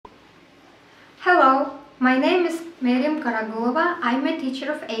Hello, my name is Miriam Karagulova. I'm a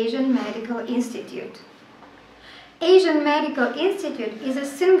teacher of Asian Medical Institute. Asian Medical Institute is a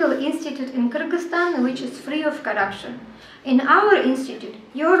single institute in Kyrgyzstan which is free of corruption. In our institute,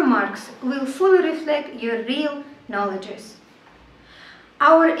 your marks will fully reflect your real knowledges.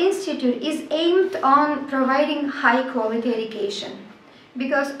 Our institute is aimed on providing high-quality education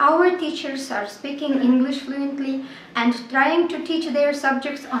because our teachers are speaking English fluently and trying to teach their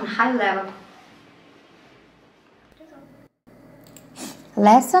subjects on high level.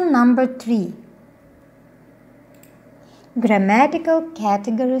 Lesson number 3. Grammatical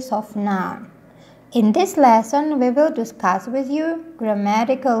categories of noun. In this lesson, we will discuss with you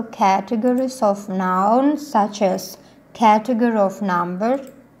grammatical categories of nouns such as category of number,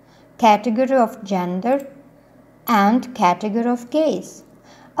 category of gender, and category of case.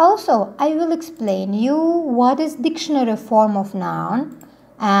 Also, I will explain you what is dictionary form of noun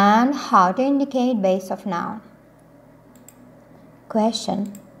and how to indicate base of noun.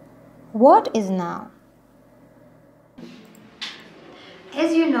 Question: what is noun?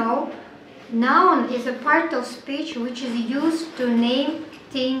 As you know, noun is a part of speech which is used to name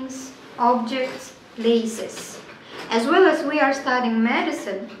things, objects, places. As well as we are studying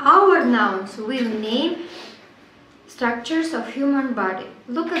medicine, our nouns will name structures of human body.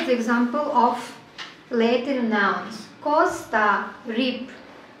 Look at the example of Latin nouns. Costa, rib,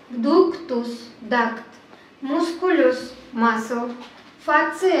 ductus, duct, musculus, muscle,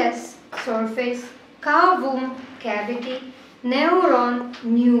 facies, surface, cavum, cavity, neuron,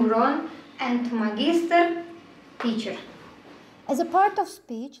 neuron, and magister, teacher. As a part of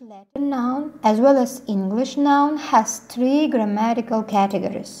speech, Latin noun as well as English noun has 3 grammatical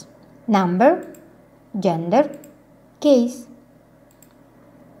categories: number, gender, case.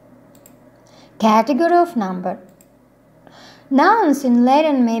 Category of number. Nouns in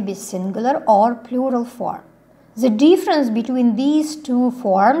Latin may be singular or plural form. The difference between these two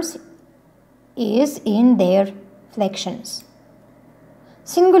forms is in their flexions.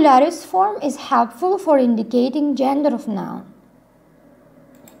 Singularis form is helpful for indicating gender of noun.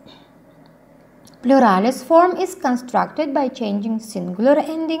 Pluralis form is constructed by changing singular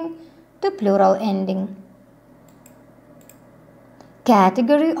ending to plural ending.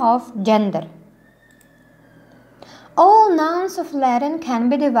 Category of gender. All nouns of Latin can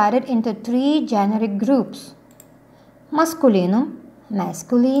be divided into 3 generic groups: masculinum,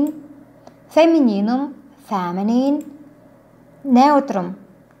 masculine; femininum, feminine; neutrum,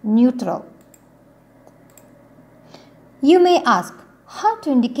 neutral. You may ask, how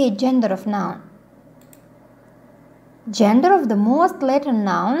to indicate gender of noun? Gender of the most Latin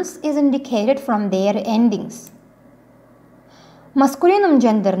nouns is indicated from their endings. Masculinum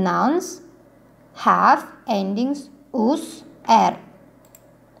gender nouns have endings us, er.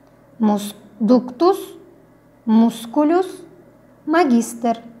 Ductus, musculus,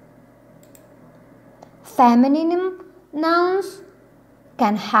 magister. Feminine nouns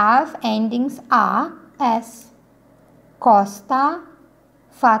can have endings a, s. Costa,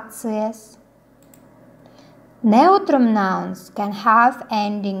 facies. Neutrum nouns can have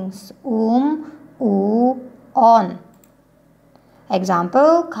endings u, on.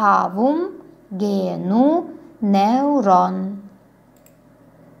 Example: cavum, genu, neuron.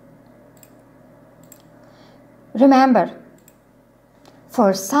 Remember,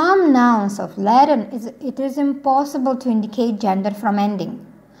 for some nouns of Latin, it is impossible to indicate gender from ending.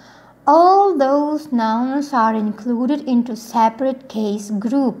 All those nouns are included into separate case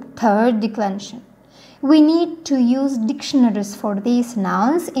group, third declension. We need to use dictionaries for these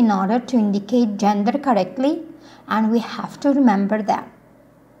nouns in order to indicate gender correctly, and we have to remember that.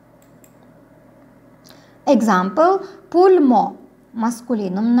 Example: pulmo,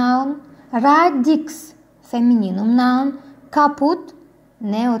 masculinum noun; radix, femininum noun; caput,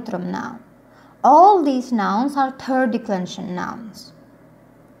 neutrum noun. All these nouns are third declension nouns.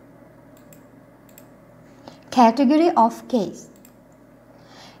 Category of case.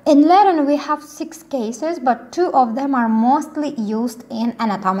 In Latin we have 6 cases, but 2 of them are mostly used in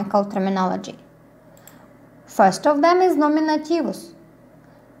anatomical terminology. First of them is nominativus.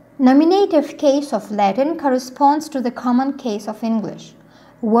 Nominative case of Latin corresponds to the common case of English.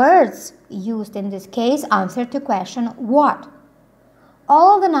 Words used in this case answer to question what.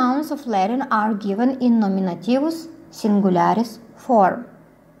 All the nouns of Latin are given in nominativus singularis form.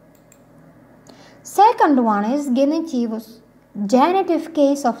 Second one is genitivus. Genitive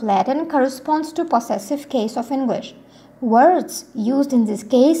case of Latin corresponds to possessive case of English. Words used in this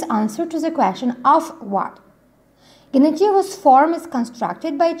case answer to the question of what. Genitivus form is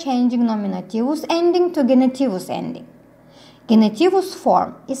constructed by changing nominativus ending to genitivus ending. Genitivus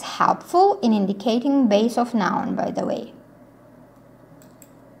form is helpful in indicating base of noun, by the way.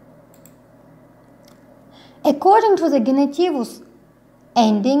 According to the genitivus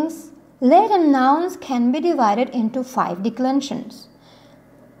endings, Latin nouns can be divided into 5 declensions.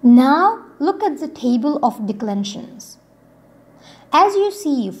 Now look at the table of declensions. As you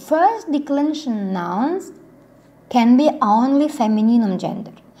see, first declension nouns can be only femininum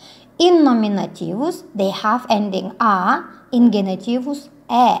gender. In nominativus, they have ending a, in genitivus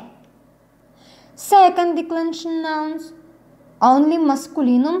e. Second declension nouns, only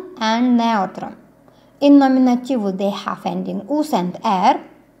masculinum and neutrum. In nominativus, they have ending us and er.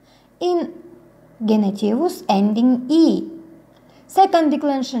 In genitivus, ending e. Second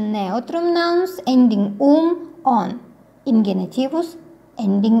declension neutrum nouns, ending on. In genitivus,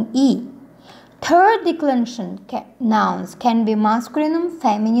 ending e. Third declension nouns can be masculinum,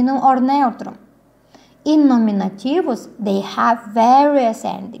 femininum, or neutrum. In nominativus, they have various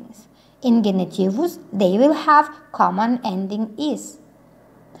endings. In genitivus, they will have common ending is.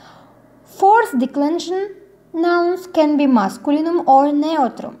 Fourth declension nouns can be masculinum or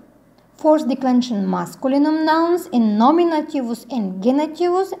neutrum. Fourth declension masculinum nouns in nominativus and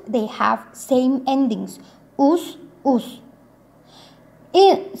genitivus, they have same endings, us.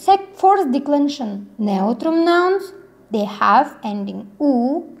 In fourth declension neutrum nouns, they have ending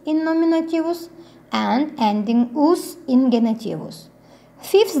u in nominativus and ending us in genitivus.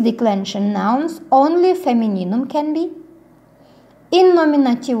 Fifth declension nouns, only femininum can be. In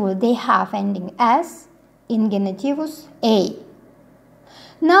nominativus, they have ending s, in genitivus a.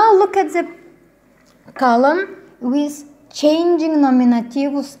 Now look at the column with changing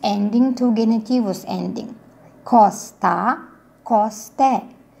nominativus ending to genitivus ending. Costa, coste.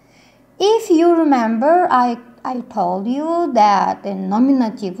 If you remember, I told you that in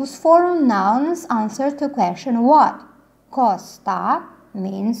nominativus form, nouns answer to question what? Costa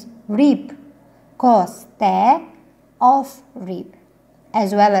means reap. Coste, of reap.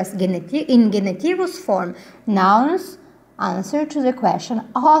 As well as in genitivus form, nouns answer to the question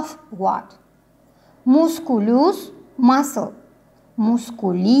of what? Musculus, muscle.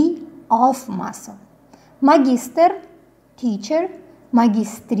 Musculi, of muscle. Magister, teacher.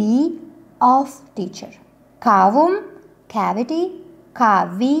 Magistri, of teacher. Cavum, cavity.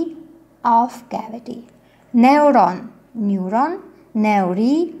 Cavi, of cavity. Neuron, neuron.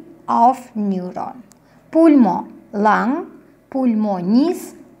 Neuri, of neuron. Pulmo, lung.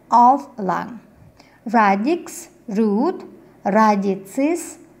 Pulmonis, of lung. Radix, root.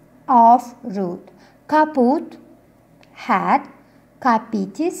 Radicis, of root. Caput, hat.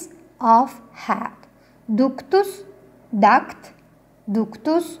 Capitis, of hat. Ductus, duct.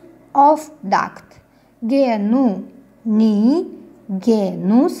 Ductus, of duct. Genu, knee.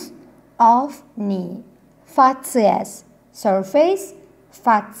 Genus, of knee. Facies, surface.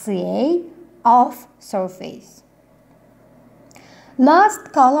 Faciae, of surface.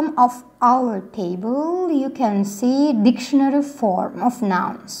 Last column of our table, you can see dictionary form of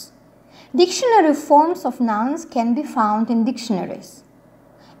nouns. Dictionary forms of nouns can be found in dictionaries.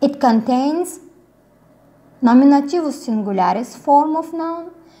 It contains nominativus singularis form of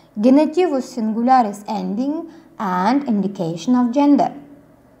noun, genitivus singularis ending, and indication of gender.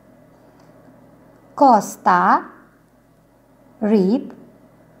 Costa, reap.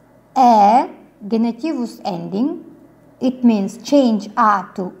 Genitivus ending. It means change a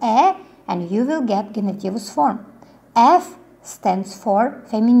to e and you will get genitivus form. F stands for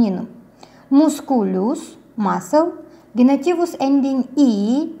femininum. Musculus, muscle. Genitivus ending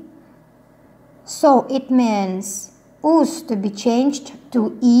e. So it means us to be changed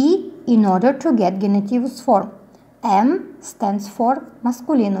to e in order to get genitivus form. M stands for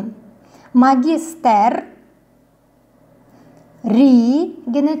masculinum. Magister, re,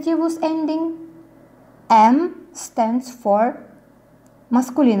 genitivus ending. M stands for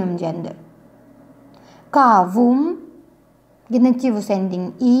masculinum gender. Cavum, genitivus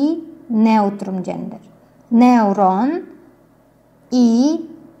ending e, neutrum gender. Neuron, e,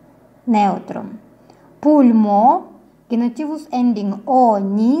 neutrum. Pulmo, genitivus ending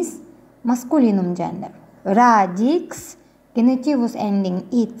onis, masculinum gender. Radix, genitivus ending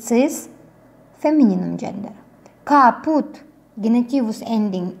itis, femininum gender. Caput, genitivus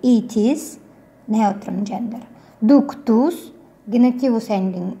ending itis, neutrum gender. Ductus, genitivus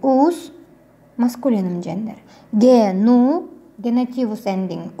ending us, masculinum gender. Genu, genitivus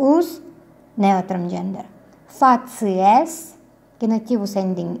ending us, neutrum gender. Facies, genitivus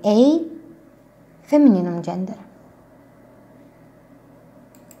ending a, femininum gender.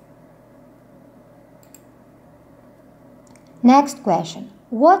 Next question.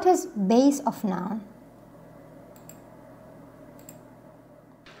 What is base of noun?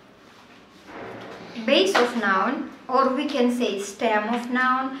 Base of noun, or we can say stem of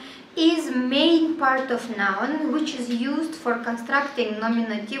noun, is main part of noun which is used for constructing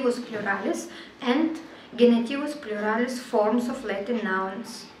nominativus pluralis and genitivus pluralis forms of Latin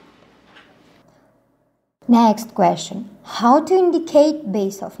nouns. Next question. How to indicate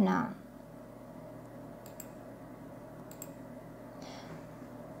base of noun?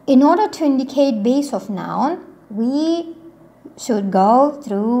 In order to indicate base of noun, we should go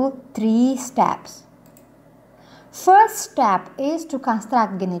through 3 steps. First step is to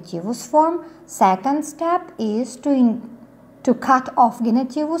construct genitivus form. Second step is to cut off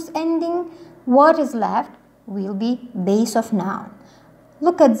genitivus ending. What is left will be base of noun.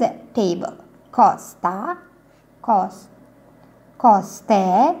 Look at the table. Costa, coste,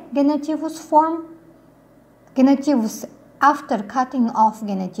 genitivus form. Genitivus after cutting off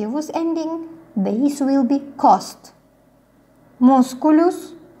genitivus ending, base will be cost.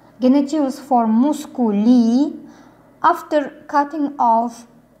 Musculus, genitivus form musculi. After cutting off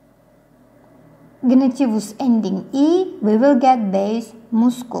genitivus ending e, we will get base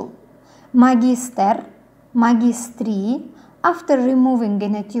muscul. Magister, magistri. After removing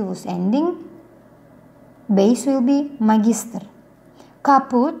genitivus ending, base will be magister.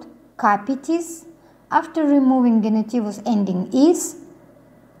 Caput, capitis. After removing genitivus ending is,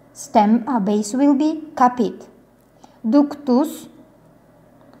 base will be capit. Ductus,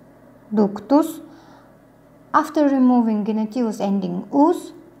 ductus. After removing genitivus ending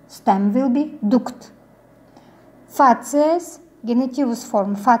us, stem will be duct. Facies, genitivus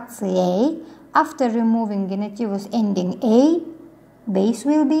form faciae. After removing genitivus ending a, base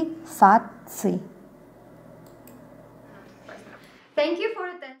will be faci. Thank you for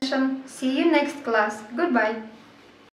attention. See you next class. Goodbye.